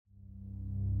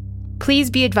Please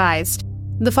be advised.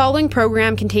 The following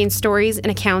program contains stories and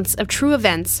accounts of true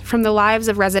events from the lives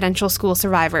of residential school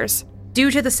survivors. Due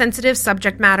to the sensitive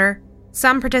subject matter,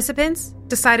 some participants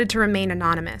decided to remain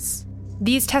anonymous.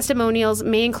 These testimonials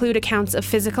may include accounts of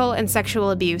physical and sexual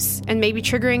abuse and may be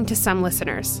triggering to some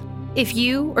listeners. If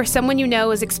you or someone you know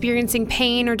is experiencing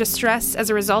pain or distress as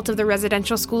a result of the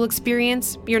residential school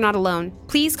experience, you're not alone.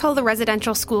 Please call the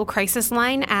Residential School Crisis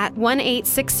Line at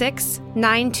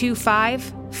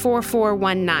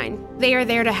 1-866-925-4419. They are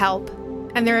there to help,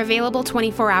 and they're available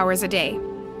 24 hours a day.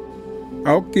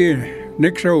 Okay,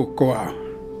 Nixoqua.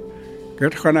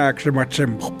 Get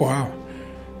Hanaximachimpa.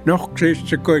 Noch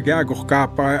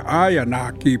Christicoyagokapa,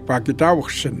 Ayanaki,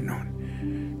 Pakitawsin.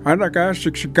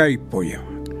 Anagasikaipoya.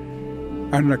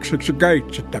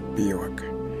 Anaxixigate tapiwak.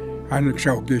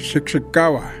 Anaxoki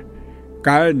sixikawa.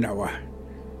 Kainawa.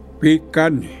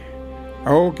 Pikani.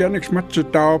 Oganix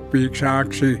Matsitao,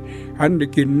 Pixaxi,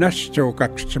 Andikin Nasto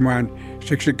Kaxman,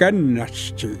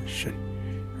 Sixiganastis.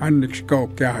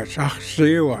 Anixcoca,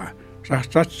 Saxewa,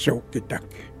 Saxatsokitak.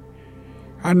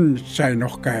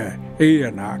 Ansainoka,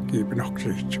 Eanaki,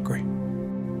 Benoxisco.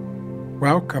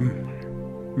 Welcome,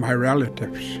 my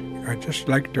relatives. I'd just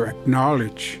like to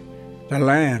acknowledge the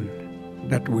land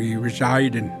that we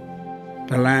reside in,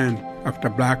 the land of the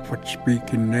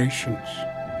Blackfoot-speaking nations,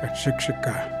 the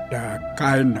Siksika, the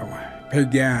Kainawa,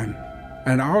 Pagan,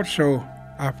 and also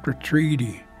after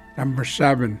Treaty Number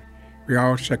 7, we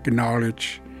also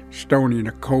acknowledge Stoney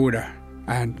Nakoda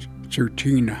and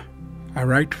Tsuut'ina, a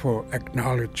rightful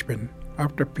acknowledgement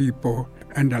of the people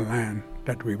and the land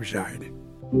that we reside in.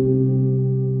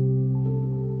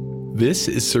 This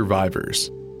is Survivors,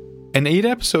 an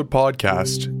 8-episode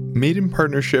podcast made in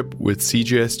partnership with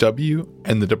CJSW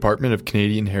and the Department of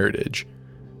Canadian Heritage,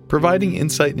 providing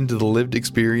insight into the lived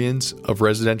experience of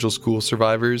residential school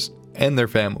survivors and their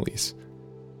families.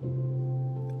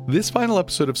 This final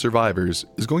episode of Survivors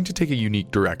is going to take a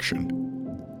unique direction.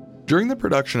 During the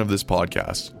production of this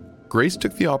podcast, Grace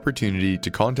took the opportunity to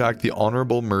contact the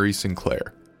Honourable Murray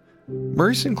Sinclair.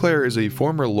 Murray Sinclair is a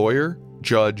former lawyer,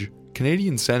 judge,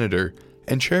 Canadian senator,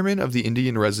 and chairman of the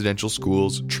Indian Residential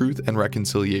Schools Truth and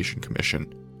Reconciliation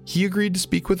Commission. He agreed to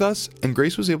speak with us, and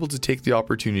Grace was able to take the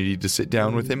opportunity to sit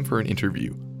down with him for an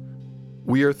interview.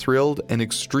 We are thrilled and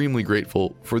extremely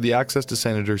grateful for the access to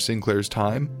Senator Sinclair's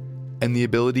time and the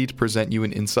ability to present you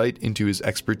an insight into his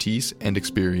expertise and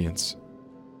experience.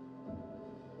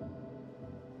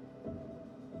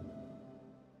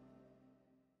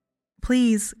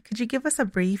 Please, could you give us a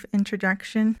brief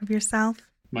introduction of yourself?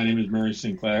 My name is Murray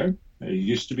Sinclair. I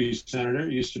used to be senator,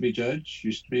 used to be judge,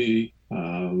 used to be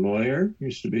a lawyer,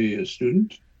 used to be a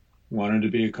student, wanted to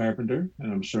be a carpenter,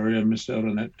 and I'm sorry I missed out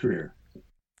on that career.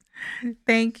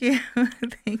 Thank you.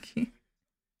 Thank you.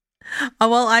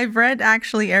 Well, I've read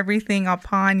actually everything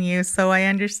upon you, so I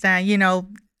understand,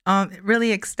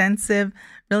 really extensive,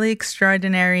 really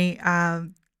extraordinary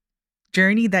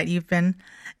journey that you've been.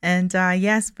 And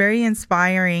yes, very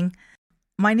inspiring.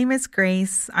 My name is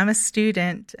Grace. I'm a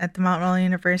student at the Mount Royal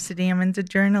University. I'm in the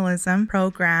journalism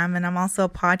program, and I'm also a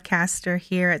podcaster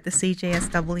here at the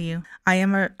CJSW. I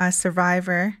am a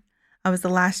survivor. I was the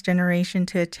last generation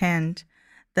to attend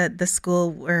the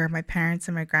school where my parents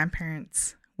and my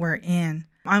grandparents were in.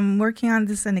 I'm working on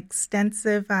an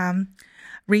extensive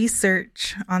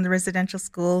research on the residential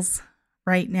schools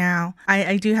right now.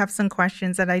 I do have some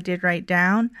questions that I did write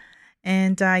down.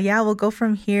 And we'll go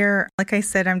from here. Like I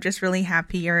said, I'm just really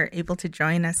happy you're able to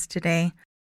join us today.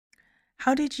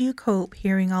 How did you cope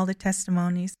hearing all the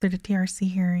testimonies through the TRC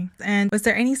hearing? And was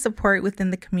there any support within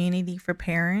the community for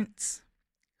parents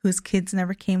whose kids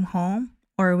never came home?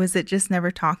 Or was it just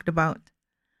never talked about?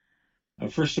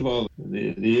 First of all,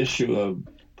 the issue of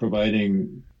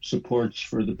providing supports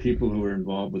for the people who were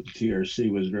involved with the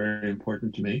TRC was very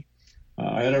important to me.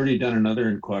 I had already done another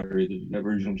inquiry, the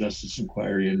Aboriginal Justice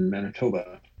Inquiry in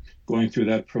Manitoba. Going through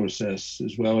that process,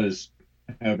 as well as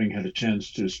having had a chance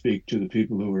to speak to the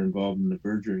people who were involved in the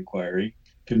Berger inquiry,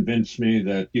 convinced me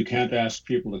that you can't ask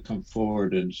people to come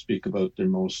forward and speak about their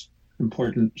most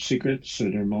important secrets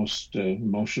or their most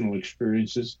emotional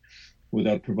experiences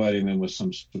without providing them with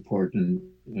some support, and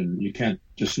you can't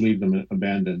just leave them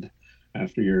abandoned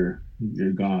after you're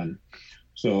gone.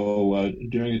 So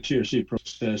during the TRC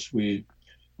process, we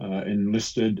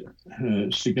enlisted a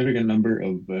significant number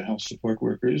of health support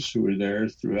workers who were there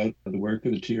throughout the work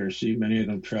of the TRC. Many of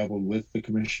them traveled with the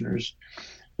commissioners.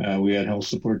 We had a health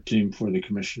support team for the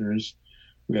commissioners.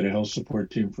 We had a health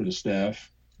support team for the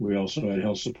staff. We also had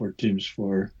health support teams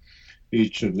for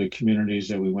each of the communities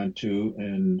that we went to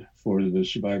and for the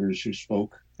survivors who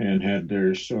spoke and had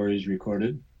their stories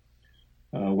recorded.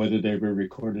 whether they were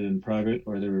recorded in private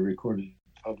or they were recorded in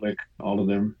public, all of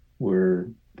them were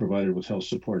provided with health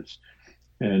supports.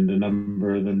 And a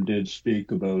number of them did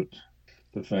speak about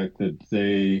the fact that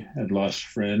they had lost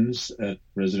friends at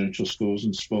residential schools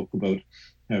and spoke about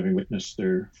having witnessed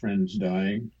their friends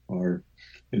dying, or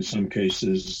in some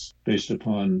cases, based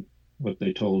upon what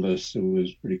they told us, it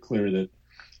was pretty clear that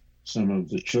some of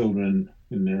the children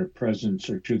in their presence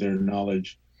or to their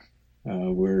knowledge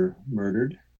were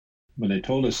murdered. When they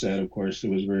told us that, of course, it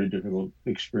was a very difficult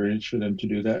experience for them to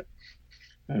do that.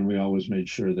 And we always made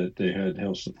sure that they had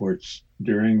health supports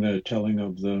during the telling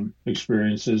of the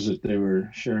experiences that they were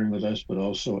sharing with us, but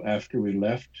also after we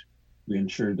left, we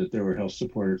ensured that there were health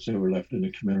supports that were left in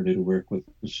the community to work with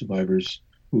the survivors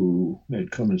who had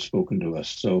come and spoken to us.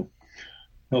 So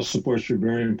health supports were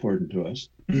very important to us.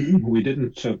 We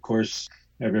didn't, of course,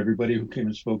 have everybody who came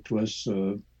and spoke to us.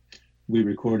 We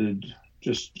recorded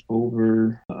just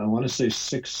over, I want to say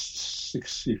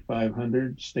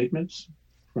 6,500 statements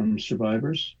from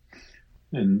survivors.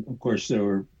 And of course, there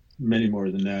were many more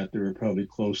than that. There were probably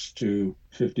close to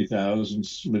 50,000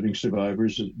 living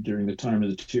survivors during the time of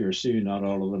the TRC. Not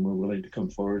all of them were willing to come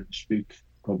forward and speak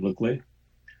publicly.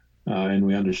 And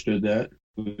we understood that.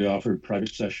 We offered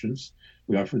private sessions.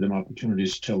 We offered them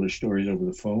opportunities to tell their stories over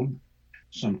the phone.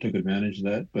 Some took advantage of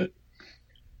that, but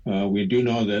we do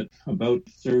know that about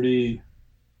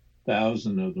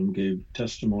 30,000 of them gave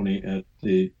testimony at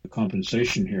the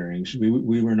compensation hearings.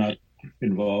 We were not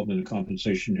involved in the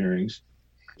compensation hearings.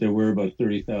 There were about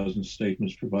 30,000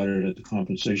 statements provided at the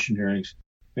compensation hearings,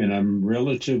 and I'm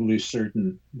relatively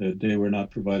certain that they were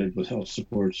not provided with health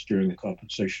supports during the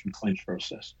compensation claims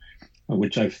process,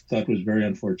 which I thought was very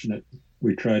unfortunate.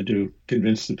 We tried to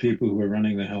convince the people who were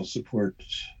running the health support,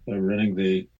 running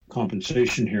the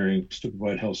compensation hearings, to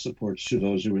provide health supports to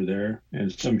those who were there.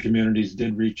 And some communities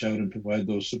did reach out and provide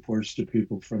those supports to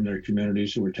people from their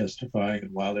communities who were testifying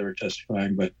and while they were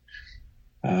testifying. But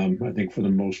I think for the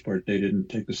most part, they didn't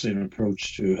take the same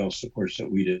approach to health supports that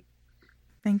we did.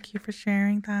 Thank you for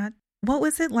sharing that. What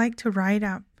was it like to write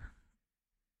up?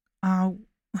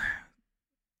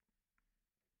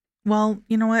 Well,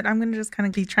 you know what? I'm going to just kind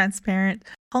of be transparent.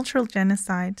 Cultural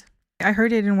genocide. I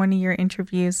heard it in one of your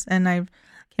interviews, and I've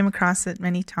came across it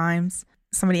many times.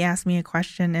 Somebody asked me a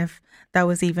question if that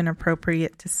was even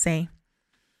appropriate to say.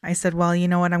 I said, well, you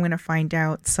know what? I'm going to find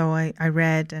out. So I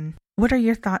read. And what are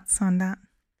your thoughts on that?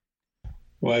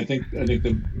 Well, I think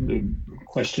the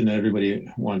question that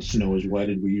everybody wants to know is, why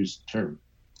did we use the term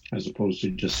as opposed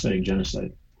to just saying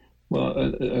genocide? Well,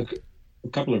 a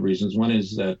couple of reasons. One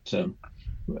is that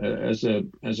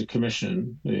as a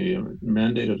commission, the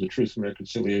mandate of the Truth and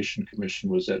Reconciliation Commission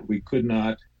was that we could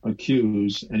not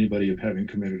accuse anybody of having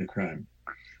committed a crime,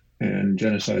 and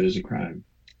genocide is a crime.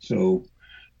 So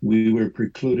we were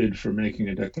precluded from making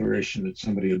a declaration that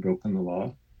somebody had broken the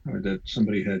law or that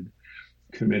somebody had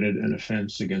committed an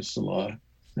offense against the law.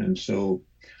 And so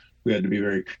we had to be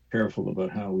very careful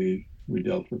about how we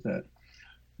dealt with that.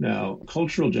 Now,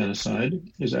 cultural genocide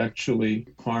is actually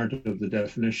part of the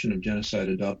definition of genocide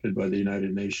adopted by the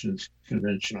United Nations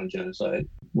Convention on Genocide,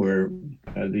 where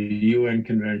the UN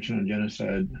Convention on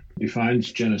Genocide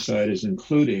defines genocide as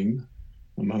including,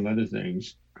 among other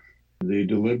things, the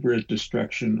deliberate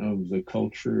destruction of the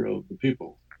culture of the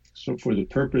people. So for the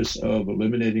purpose of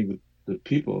eliminating the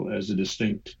people as a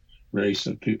distinct race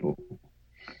of people.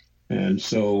 And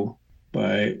so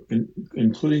by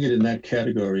including it in that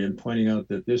category and pointing out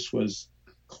that this was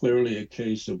clearly a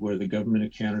case of where the government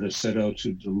of Canada set out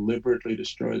to deliberately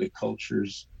destroy the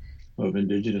cultures of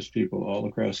Indigenous people all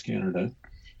across Canada,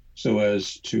 so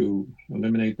as to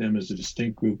eliminate them as a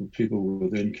distinct group of people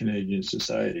within Canadian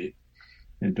society,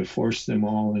 and to force them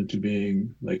all into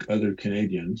being like other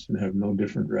Canadians and have no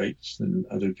different rights than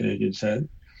other Canadians had,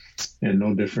 and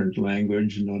no different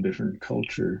language and no different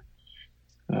culture,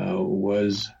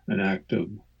 was an act of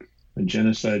a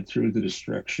genocide through the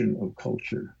destruction of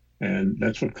culture. And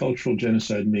that's what cultural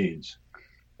genocide means,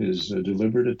 is a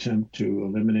deliberate attempt to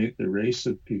eliminate the race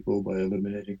of people by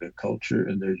eliminating their culture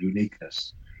and their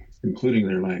uniqueness, including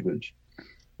their language.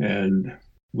 And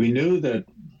we knew that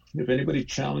if anybody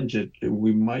challenged it,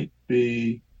 we might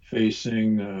be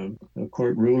facing a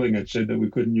court ruling that said that we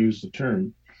couldn't use the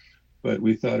term. But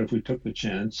we thought if we took the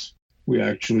chance, we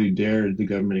actually dared the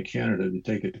government of Canada to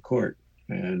take it to court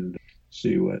and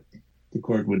see what the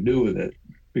court would do with it,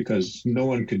 because no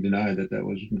one could deny that that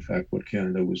was, in fact, what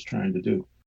Canada was trying to do.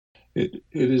 It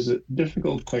is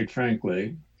difficult, quite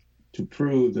frankly, to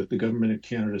prove that the government of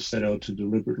Canada set out to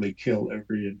deliberately kill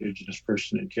every Indigenous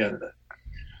person in Canada.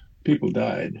 People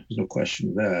died, there's no question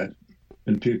of that,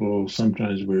 and people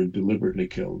sometimes were deliberately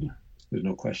killed. There's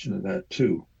no question of that,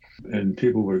 too. And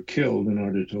people were killed in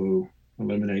order to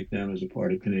eliminate them as a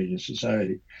part of Canadian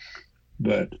society.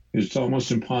 But it's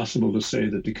almost impossible to say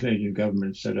that the Canadian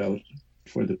government set out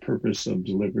for the purpose of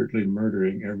deliberately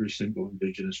murdering every single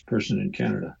Indigenous person in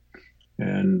Canada.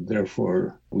 And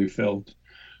therefore, we felt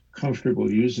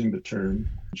comfortable using the term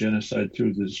genocide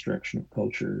through the destruction of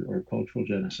culture or cultural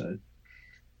genocide.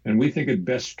 And we think it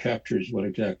best captures what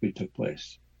exactly took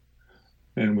place.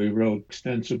 And we wrote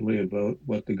extensively about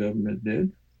what the government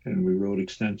did, and we wrote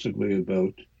extensively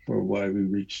about for why we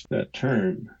reached that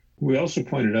term. We also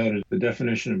pointed out that the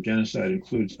definition of genocide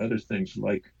includes other things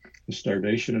like the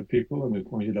starvation of people, and we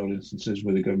pointed out instances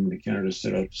where the government of Canada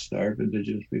set out to starve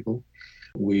Indigenous people.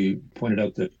 We pointed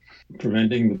out that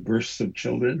preventing the births of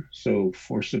children, so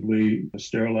forcibly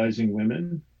sterilizing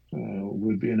women,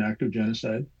 would be an act of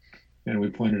genocide. And we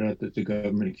pointed out that the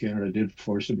government of Canada did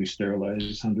forcibly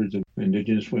sterilize hundreds of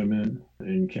Indigenous women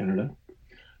in Canada,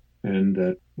 and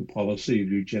that the policy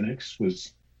of eugenics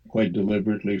was quite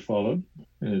deliberately followed.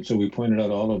 And so we pointed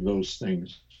out all of those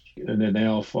things. And then they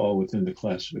all fall within the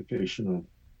classification of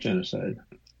genocide.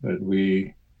 But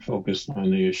we focused on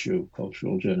the issue of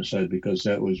cultural genocide because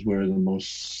that was where the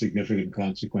most significant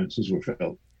consequences were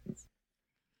felt.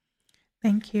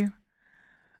 Thank you.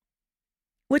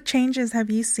 What changes have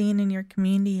you seen in your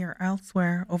community or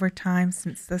elsewhere over time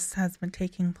since this has been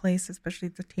taking place, especially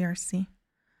the TRC?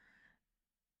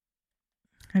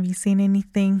 Have you seen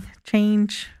anything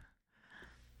change?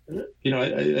 You know,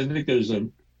 I think there's a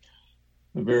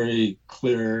very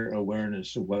clear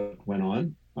awareness of what went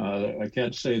on. I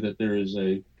can't say that there is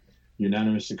a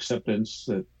unanimous acceptance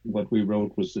that what we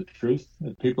wrote was the truth.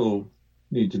 People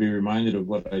need to be reminded of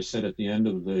what I said at the end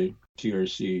of the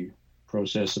TRC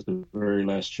process at the very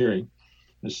last hearing.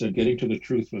 I said getting to the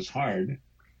truth was hard,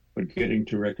 but getting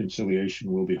to reconciliation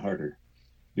will be harder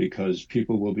because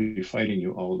people will be fighting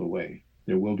you all the way.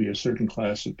 There will be a certain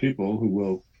class of people who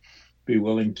will be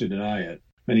willing to deny it.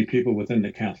 Many people within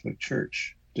the Catholic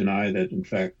Church deny that, in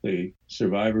fact, the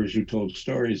survivors who told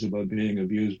stories about being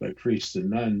abused by priests and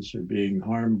nuns or being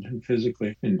harmed and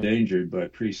physically endangered by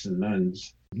priests and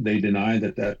nuns, they deny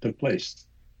that that took place.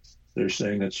 They're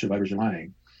saying that survivors are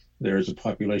lying. There is a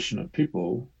population of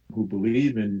people who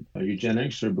believe in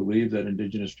eugenics or believe that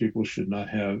Indigenous people should not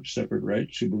have separate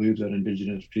rights, who believe that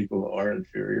Indigenous people are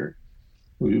inferior,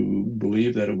 who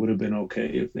believe that it would have been okay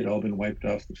if they'd all been wiped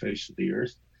off the face of the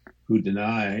earth, who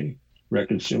deny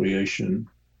reconciliation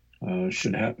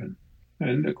should happen.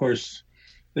 And of course,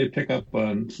 they pick up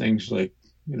on things like,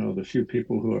 you know, the few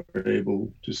people who are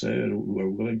able to say it, who are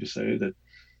willing to say that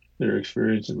their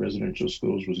experience in residential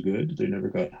schools was good. They never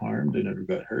got harmed. They never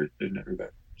got hurt. They never got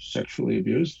sexually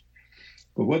abused.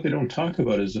 But what they don't talk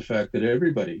about is the fact that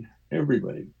everybody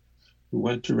who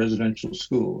went to residential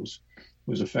schools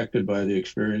was affected by the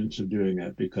experience of doing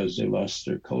that because they lost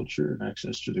their culture and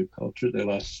access to their culture. They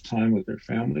lost time with their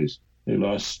families. They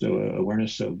lost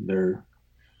awareness of their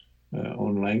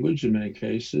own language in many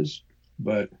cases.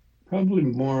 But probably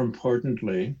more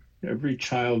importantly, every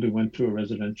child who went to a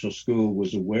residential school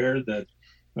was aware that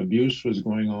abuse was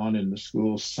going on in the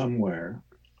school somewhere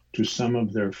to some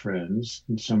of their friends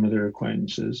and some of their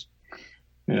acquaintances.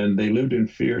 And they lived in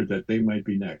fear that they might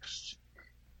be next.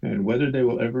 And whether they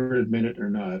will ever admit it or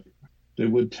not, they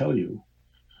would tell you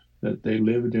that they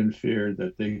lived in fear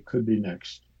that they could be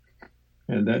next.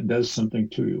 And that does something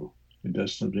to you. It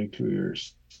does something to your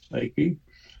psyche.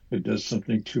 It does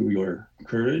something to your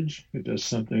courage. It does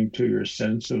something to your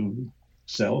sense of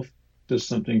self. It does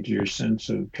something to your sense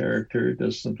of character. It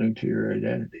does something to your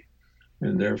identity.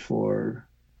 And therefore,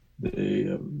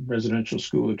 the residential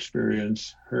school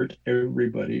experience hurt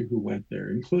everybody who went there,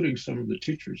 including some of the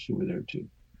teachers who were there too.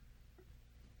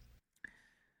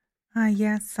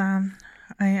 Yes,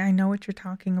 I know what you're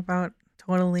talking about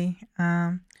totally.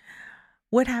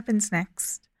 What happens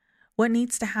next? What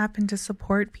needs to happen to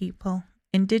support people,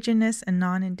 Indigenous and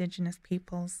non-Indigenous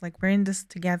peoples? Like, we're in this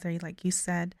together, like you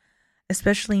said,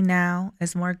 especially now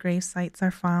as more grave sites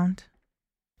are found.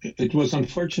 It was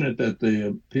unfortunate that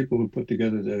the people who put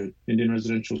together the Indian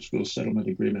Residential School Settlement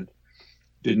Agreement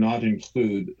did not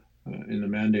include in the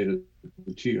mandate of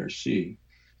the TRC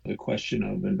the question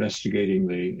of investigating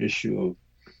the issue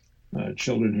of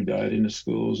children who died in the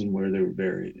schools and where they were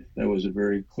buried. That was a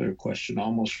very clear question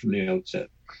almost from the outset.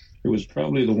 It was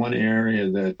probably the one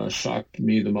area that shocked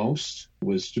me the most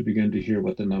was to begin to hear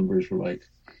what the numbers were like.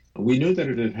 We knew that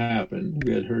it had happened.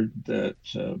 We had heard that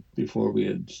before we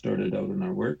had started out in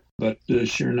our work, but the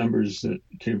sheer numbers that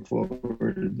came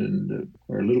forward and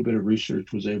our little bit of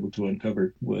research was able to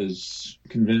uncover was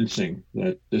convincing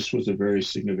that this was a very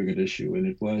significant issue, and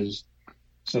it was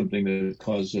something that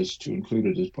caused us to include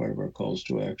it as part of our calls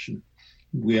to action.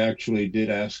 We actually did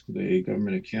ask the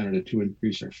Government of Canada to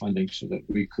increase our funding so that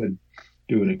we could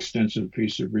do an extensive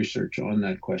piece of research on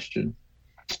that question.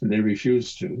 And they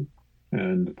refused to,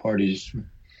 and the parties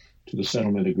to the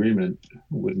settlement agreement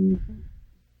wouldn't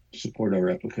support our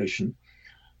application.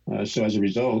 So as a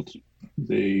result,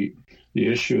 the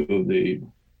issue of the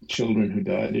children who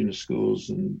died in the schools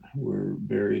and were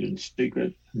buried in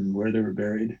secret and where they were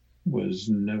buried was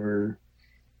never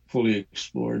fully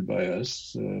explored by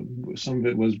us. Some of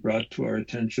it was brought to our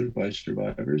attention by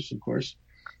survivors, of course.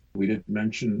 We didn't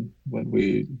mention what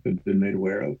we had been made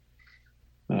aware of.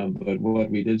 But what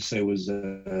we did say was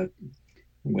that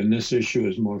when this issue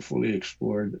is more fully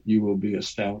explored, you will be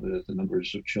astounded at the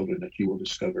numbers of children that you will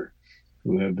discover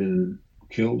who have been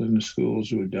killed in the schools,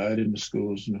 who have died in the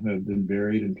schools, and who have been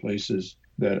buried in places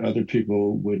that other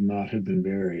people would not have been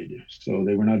buried. So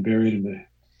they were not buried in the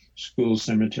school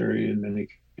cemetery in many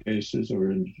cases,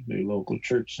 or in the local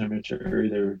church cemetery.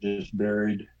 They were just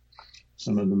buried,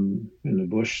 some of them in the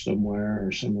bush somewhere,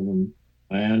 or some of them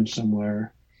land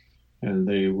somewhere, and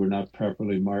they were not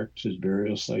properly marked as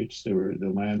burial sites. The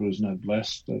land was not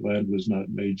blessed. The land was not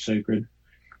made sacred,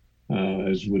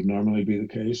 as would normally be the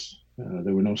case.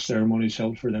 There were no ceremonies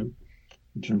held for them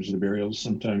in terms of the burials.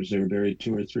 Sometimes they were buried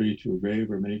 2 or 3 to a grave,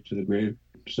 or many to the grave.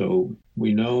 So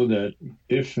we know that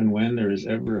if and when there is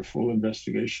ever a full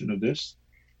investigation of this,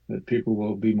 that people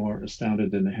will be more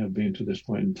astounded than they have been to this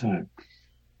point in time.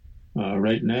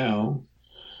 Right now,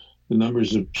 the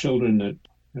numbers of children that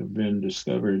have been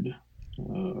discovered,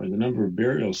 or the number of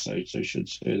burial sites, I should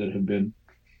say, that have been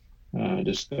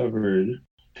discovered,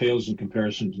 pales in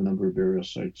comparison to the number of burial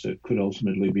sites that could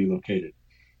ultimately be located.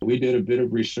 We did a bit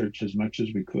of research, as much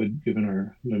as we could, given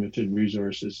our limited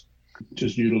resources,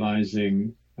 just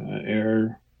utilizing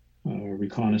air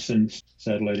reconnaissance,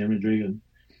 satellite imagery, and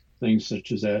things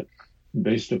such as that.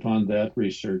 Based upon that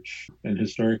research and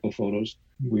historical photos,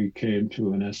 we came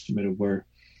to an estimate of where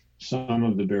some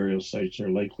of the burial sites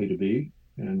are likely to be,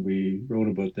 and we wrote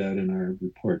about that in our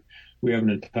report. We have an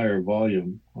entire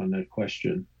volume on that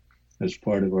question as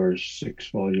part of our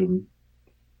 6-volume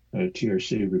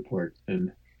TRC report.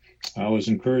 And I always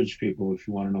encourage people, if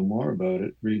you want to know more about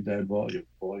it, read that volume,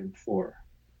 volume 4.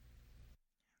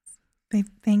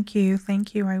 Thank you.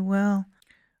 Thank you. I will.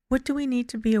 What do we need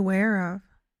to be aware of?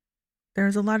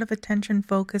 There's a lot of attention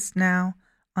focused now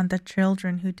on the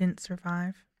children who didn't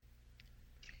survive.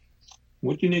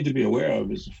 What you need to be aware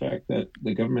of is the fact that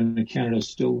the Government of Canada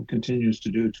still continues to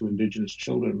do to Indigenous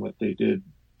children what they did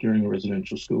during the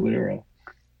residential school era.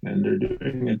 And they're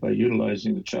doing it by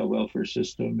utilizing the child welfare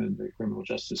system and the criminal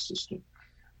justice system.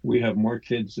 We have more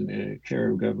kids in the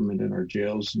care of government in our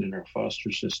jails and in our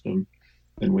foster system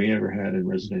than we ever had in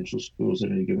residential schools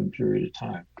at any given period of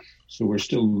time. So we're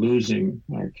still losing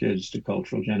our kids to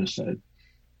cultural genocide.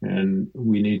 And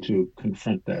we need to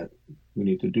confront that. We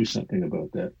need to do something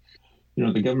about that. You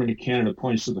know, the Government of Canada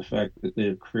points to the fact that they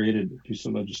have created a piece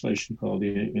of legislation called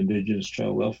the Indigenous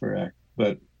Child Welfare Act.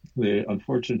 But the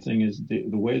unfortunate thing is the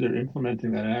way they're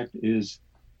implementing that act is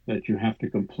that you have to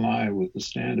comply with the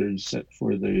standards set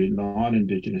for the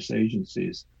non-Indigenous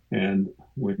agencies. And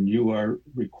when you are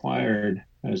required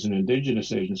as an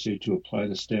Indigenous agency to apply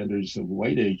the standards of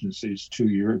white agencies to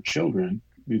your children,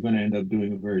 you're going to end up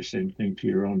doing the very same thing to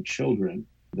your own children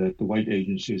that the white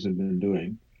agencies have been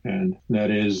doing. And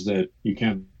that is that you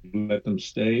can't let them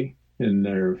stay in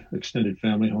their extended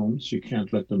family homes. You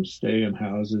can't let them stay in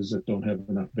houses that don't have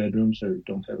enough bedrooms or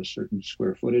don't have a certain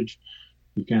square footage.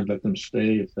 You can't let them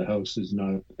stay if the house is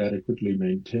not adequately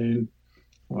maintained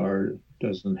or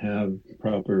doesn't have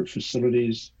proper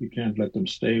facilities. You can't let them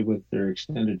stay with their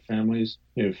extended families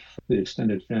if the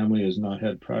extended family has not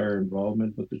had prior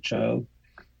involvement with the child,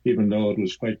 even though it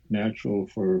was quite natural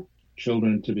for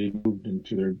children to be moved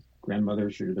into their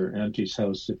grandmother's or their auntie's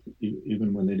house,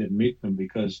 even when they didn't meet them,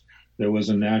 because there was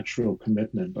a natural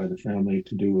commitment by the family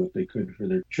to do what they could for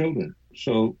their children.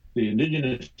 So the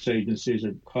Indigenous agencies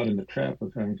are caught in the trap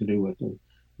of having to do what the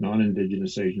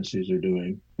non-Indigenous agencies are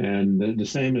doing. And the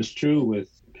same is true with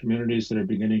communities that are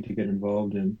beginning to get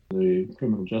involved in the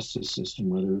criminal justice system,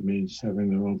 whether it means having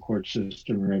their own court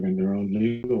system or having their own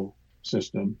legal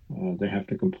system. They have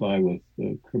to comply with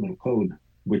the criminal code,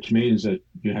 which means that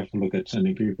you have to look at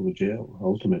sending people to jail,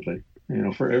 ultimately. You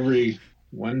know, for every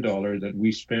 $1 that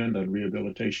we spend on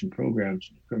rehabilitation programs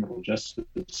in the criminal justice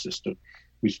system,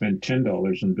 we spend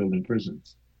 $10 on building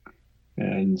prisons.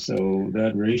 And so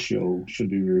that ratio should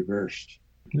be reversed.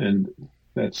 And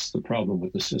that's the problem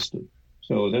with the system.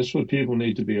 So that's what people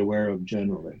need to be aware of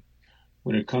generally.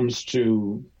 When it comes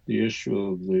to the issue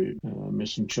of the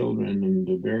missing children and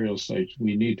the burial sites,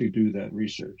 we need to do that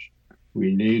research.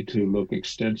 We need to look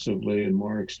extensively and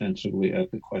more extensively at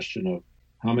the question of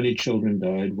how many children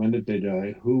died, when did they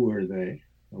die, who were they,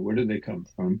 where did they come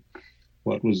from,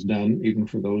 what was done even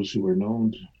for those who were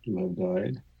known to have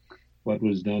died, what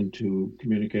was done to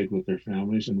communicate with their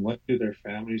families, and what do their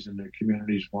families and their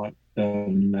communities want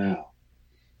done now.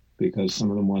 Because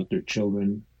some of them want their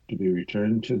children to be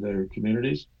returned to their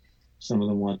communities. Some of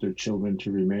them want their children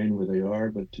to remain where they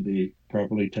are, but to be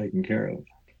properly taken care of.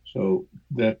 So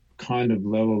that kind of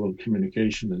level of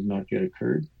communication has not yet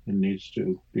occurred and needs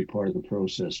to be part of the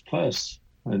process. Plus,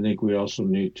 I think we also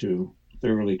need to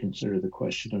thoroughly consider the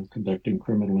question of conducting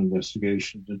criminal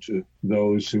investigations into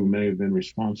those who may have been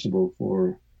responsible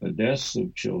for the deaths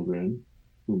of children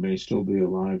who may still be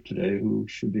alive today, who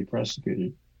should be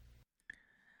prosecuted.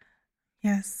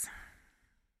 Yes.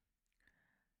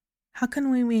 How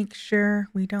can we make sure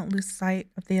we don't lose sight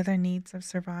of the other needs of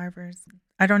survivors?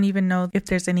 I don't even know if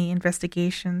there's any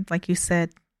investigations, like you said,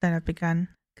 that have begun,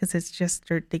 because it's just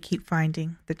they keep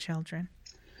finding the children.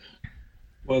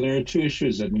 Well, there are two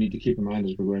issues that we need to keep in mind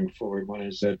as we're going forward. One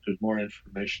is that there's more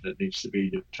information that needs to be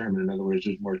determined. In other words,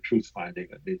 there's more truth finding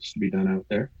that needs to be done out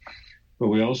there. But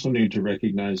we also need to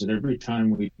recognize that every time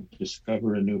we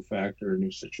discover a new fact or a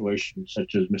new situation,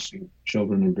 such as missing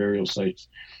children and burial sites,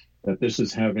 that this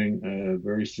is having a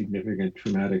very significant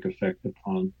traumatic effect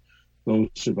upon those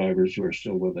survivors who are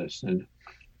still with us. And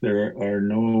there are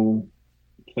no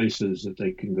places that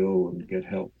they can go and get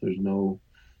help. There's no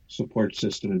support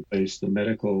system in place. The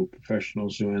medical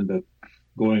professionals who end up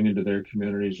going into their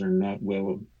communities are not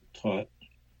well taught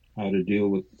how to deal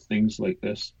with things like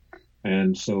this.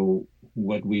 And so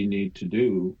what we need to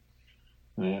do,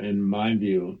 in my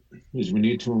view, is we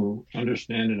need to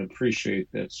understand and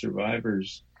appreciate that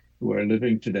survivors who are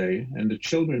living today and the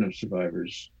children of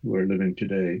survivors who are living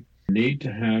today need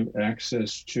to have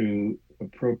access to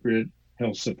appropriate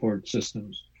health support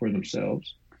systems for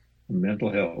themselves,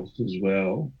 mental health as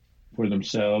well, for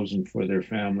themselves and for their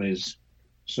families,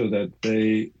 so that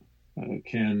they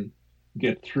can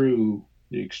get through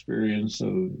the experience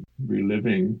of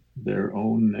reliving their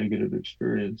own negative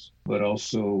experience, but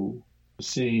also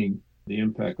seeing the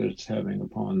impact that it's having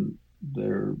upon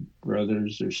their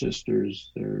brothers, their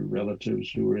sisters, their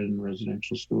relatives who are in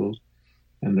residential schools,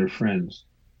 and their friends.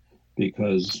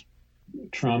 Because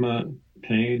trauma,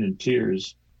 pain, and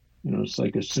tears, it's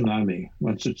like a tsunami.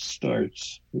 Once it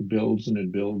starts, it builds and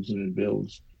it builds and it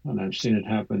builds. And I've seen it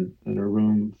happen in a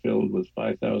room filled with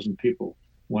 5,000 people.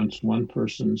 Once one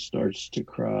person starts to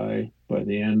cry, by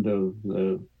the end of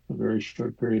a very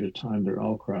short period of time, they're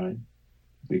all crying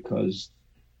because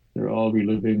they're all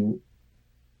reliving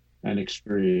an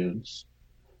experience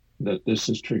that this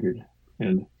has triggered.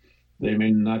 And they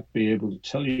may not be able to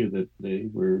tell you that they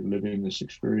were living this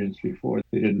experience before.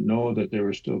 They didn't know that they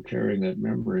were still carrying that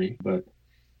memory, but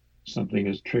something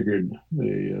has triggered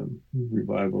the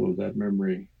revival of that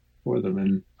memory for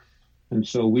them. And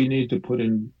so we need to put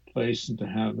in place and to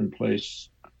have in place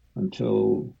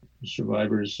until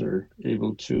survivors are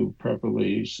able to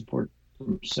properly support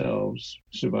themselves,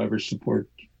 survivor support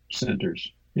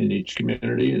centers in each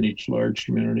community, in each large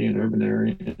community and urban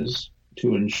areas,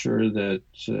 to ensure that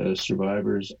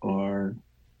survivors are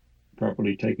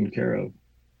properly taken care of.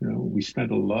 We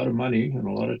spend a lot of money and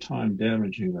a lot of time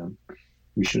damaging them.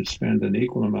 We should spend an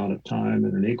equal amount of time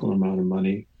and an equal amount of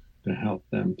money to help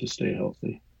them to stay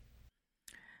healthy.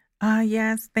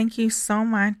 Yes, thank you so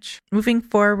much. Moving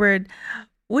forward,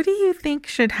 what do you think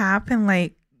should happen?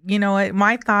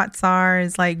 My thoughts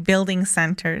is building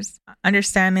centers,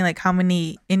 understanding how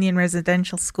many Indian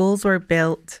residential schools were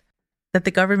built, that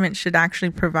the government should actually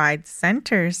provide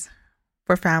centers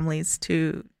for families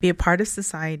to be a part of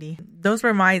society. Those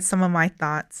were some of my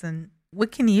thoughts. And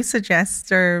what can you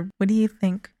suggest, or what do you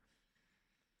think?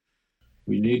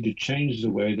 We need to change the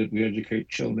way that we educate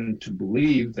children to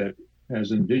believe that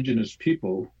as Indigenous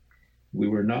people, we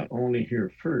were not only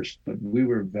here first, but we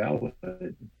were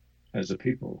valid as a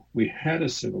people. We had a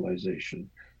civilization,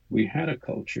 we had a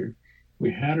culture,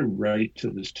 we had a right to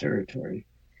this territory,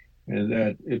 and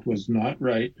that it was not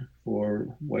right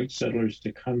for white settlers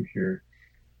to come here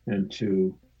and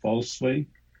to falsely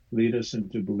lead us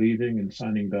into believing and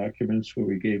signing documents where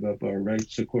we gave up our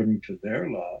rights according to their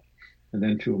law, and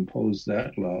then to impose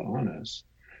that law on us,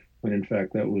 when in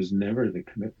fact that was never the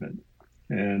commitment.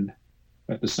 And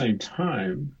at the same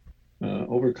time,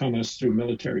 overcome us through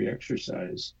military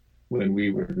exercise when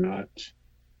we were not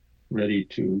ready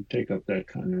to take up that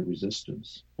kind of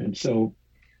resistance. And so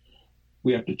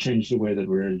we have to change the way that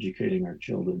we're educating our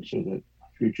children so that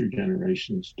future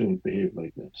generations don't behave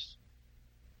like this.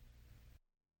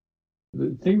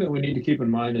 The thing that we need to keep in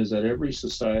mind is that every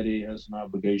society has an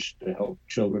obligation to help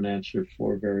children answer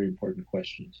 4 very important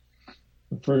questions.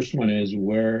 The first one is,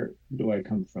 where do I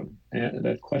come from? And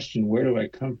that question, where do I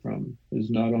come from, is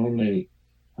not only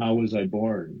how was I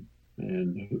born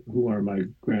and who are my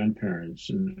grandparents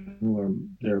and who are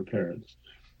their parents.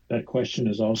 That question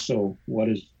is also, what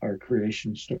is our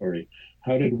creation story?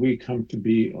 How did we come to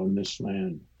be on this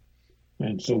land?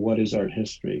 And so what is our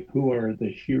history? Who are the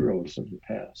heroes of the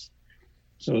past?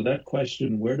 So that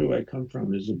question, where do I come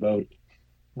from, is about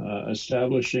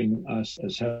establishing us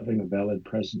as having a valid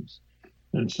presence.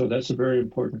 And so that's a very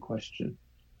important question.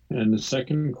 And the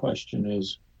second question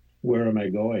is, where am I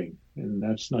going? And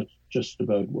that's not just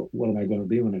about what am I going to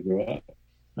be when I grow up.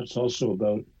 That's also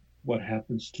about what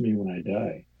happens to me when I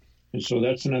die. And so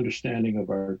that's an understanding of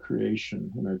our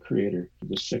creation and our creator,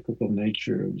 the cyclical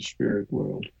nature of the spirit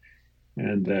world,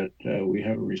 and that we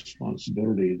have a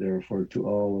responsibility, therefore, to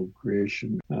all of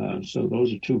creation. So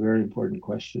those are 2 very important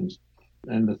questions.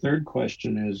 And the third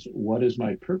question is, what is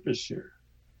my purpose here?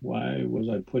 Why was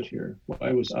I put here?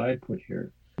 Why was I put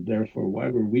here? Therefore, why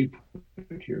were we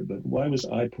put here? But why was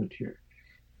I put here?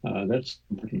 That's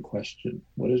an important question.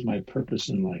 What is my purpose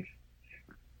in life?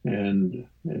 And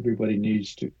everybody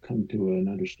needs to come to an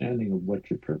understanding of what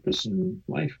your purpose in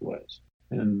life was.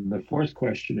 And the fourth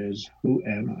question is, who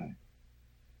am I?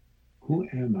 Who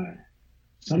am I?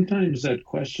 Sometimes that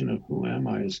question of who am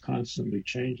I is constantly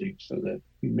changing, so that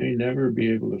you may never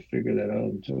be able to figure that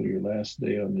out until your last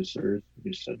day on this earth.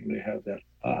 You suddenly have that,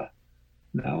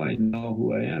 now I know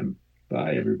who I am.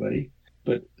 Bye, everybody.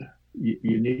 But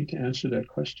you need to answer that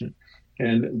question.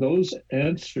 And those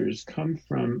answers come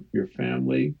from your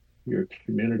family, your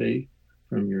community,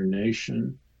 from your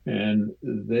nation, and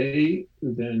they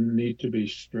then need to be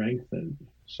strengthened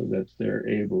so that they're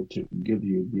able to give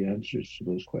you the answers to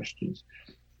those questions,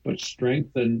 but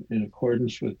strengthened in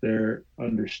accordance with their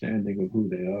understanding of who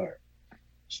they are,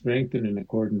 strengthened in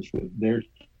accordance with their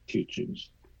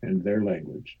teachings and their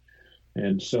language.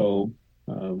 And so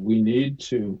we need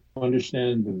to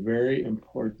understand the very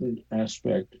important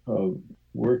aspect of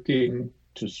working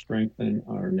to strengthen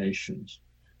our nations.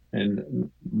 And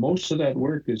most of that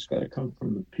work has got to come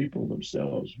from the people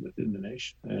themselves within the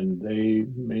nation. And they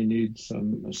may need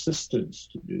some assistance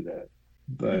to do that.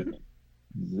 But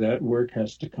that work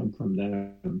has to come from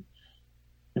them.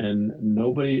 And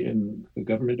nobody in the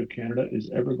government of Canada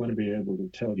is ever going to be able to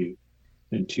tell you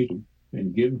and teach you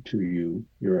and give to you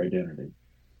your identity.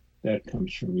 That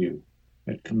comes from you.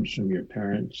 It comes from your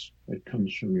parents. It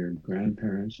comes from your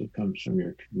grandparents. It comes from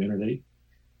your community.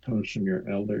 It comes from your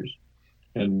elders.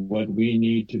 And what we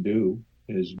need to do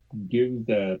is give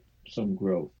that some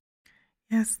growth.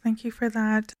 Yes, thank you for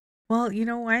that. Well, you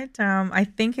know what? I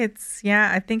think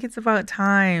it's about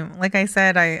time. Like I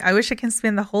said, I wish I can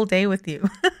spend the whole day with you.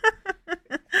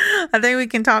 I think we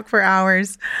can talk for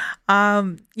hours.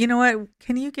 You know what?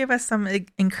 Can you give us some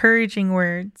encouraging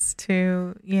words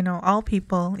to, all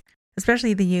people,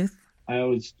 especially the youth? I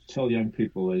always tell young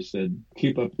people, I said,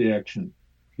 keep up the action,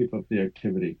 keep up the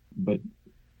activity, but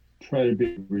try to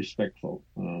be respectful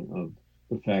of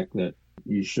the fact that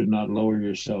you should not lower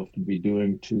yourself to be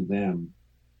doing to them,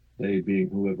 they being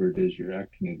whoever it is you're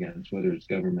acting against, whether it's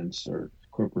governments or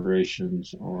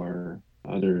corporations or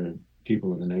other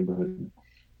people in the neighborhood.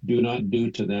 Do not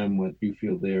do to them what you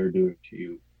feel they are doing to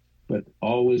you, but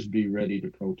always be ready to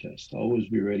protest. Always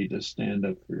be ready to stand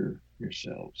up for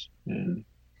yourselves and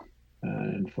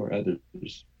for others.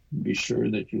 Be sure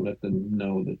that you let them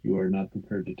know that you are not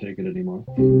prepared to take it anymore.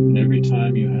 And every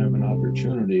time you have an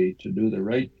opportunity to do the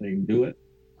right thing, do it.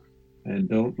 And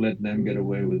don't let them get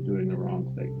away with doing the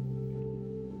wrong thing.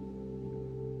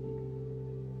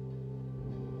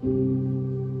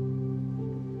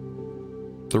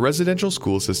 The residential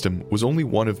school system was only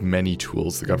one of many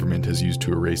tools the government has used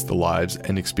to erase the lives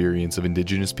and experience of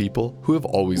Indigenous people who have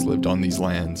always lived on these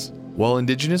lands. While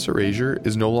Indigenous erasure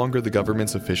is no longer the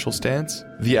government's official stance,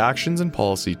 the actions and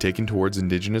policy taken towards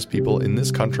Indigenous people in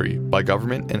this country by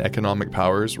government and economic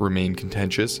powers remain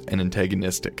contentious and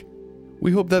antagonistic.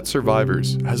 We hope that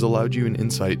Survivors has allowed you an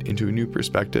insight into a new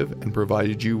perspective and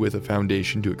provided you with a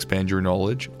foundation to expand your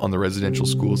knowledge on the residential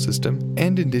school system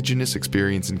and Indigenous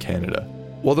experience in Canada.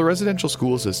 While the residential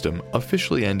school system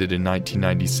officially ended in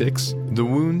 1996, the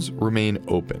wounds remain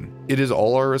open. It is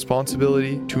all our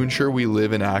responsibility to ensure we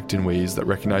live and act in ways that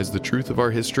recognize the truth of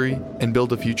our history and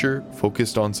build a future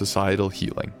focused on societal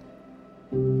healing.